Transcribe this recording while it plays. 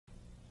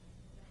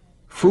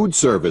Food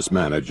service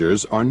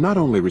managers are not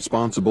only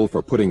responsible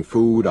for putting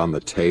food on the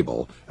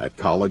table at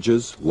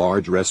colleges,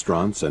 large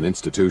restaurants, and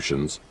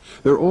institutions,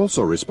 they're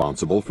also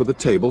responsible for the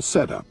table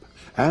setup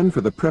and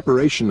for the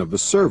preparation of the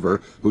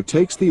server who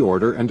takes the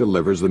order and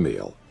delivers the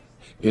meal.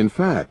 In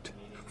fact,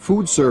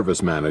 food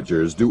service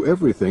managers do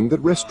everything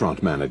that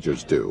restaurant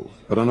managers do,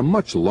 but on a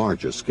much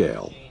larger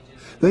scale.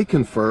 They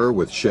confer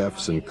with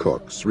chefs and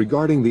cooks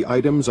regarding the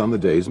items on the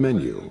day's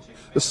menu,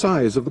 the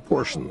size of the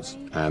portions,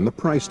 and the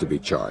price to be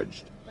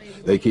charged.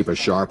 They keep a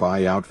sharp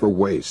eye out for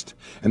waste,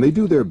 and they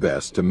do their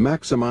best to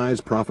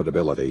maximize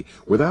profitability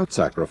without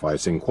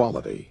sacrificing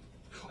quality.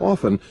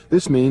 Often,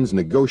 this means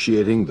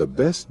negotiating the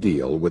best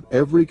deal with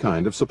every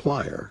kind of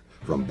supplier,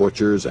 from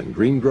butchers and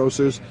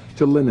greengrocers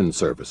to linen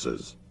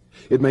services.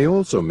 It may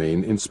also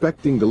mean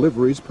inspecting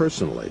deliveries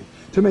personally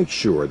to make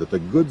sure that the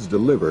goods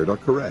delivered are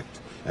correct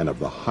and of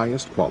the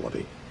highest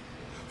quality.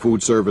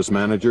 Food service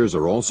managers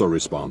are also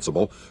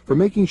responsible for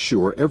making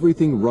sure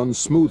everything runs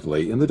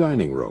smoothly in the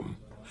dining room.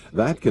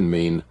 That can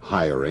mean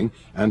hiring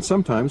and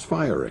sometimes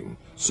firing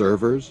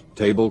servers,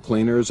 table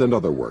cleaners, and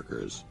other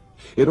workers.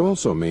 It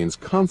also means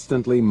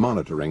constantly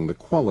monitoring the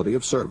quality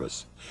of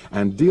service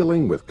and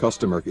dealing with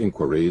customer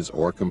inquiries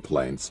or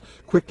complaints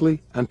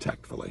quickly and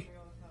tactfully.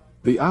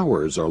 The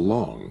hours are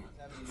long.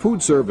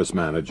 Food service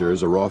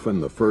managers are often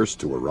the first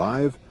to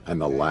arrive and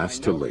the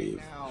last to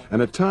leave,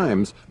 and at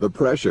times the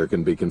pressure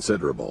can be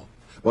considerable.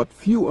 But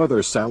few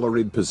other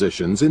salaried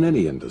positions in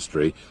any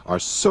industry are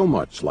so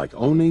much like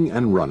owning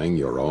and running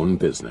your own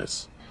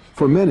business.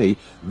 For many,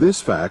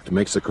 this fact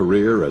makes a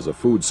career as a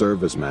food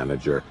service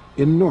manager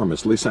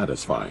enormously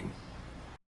satisfying.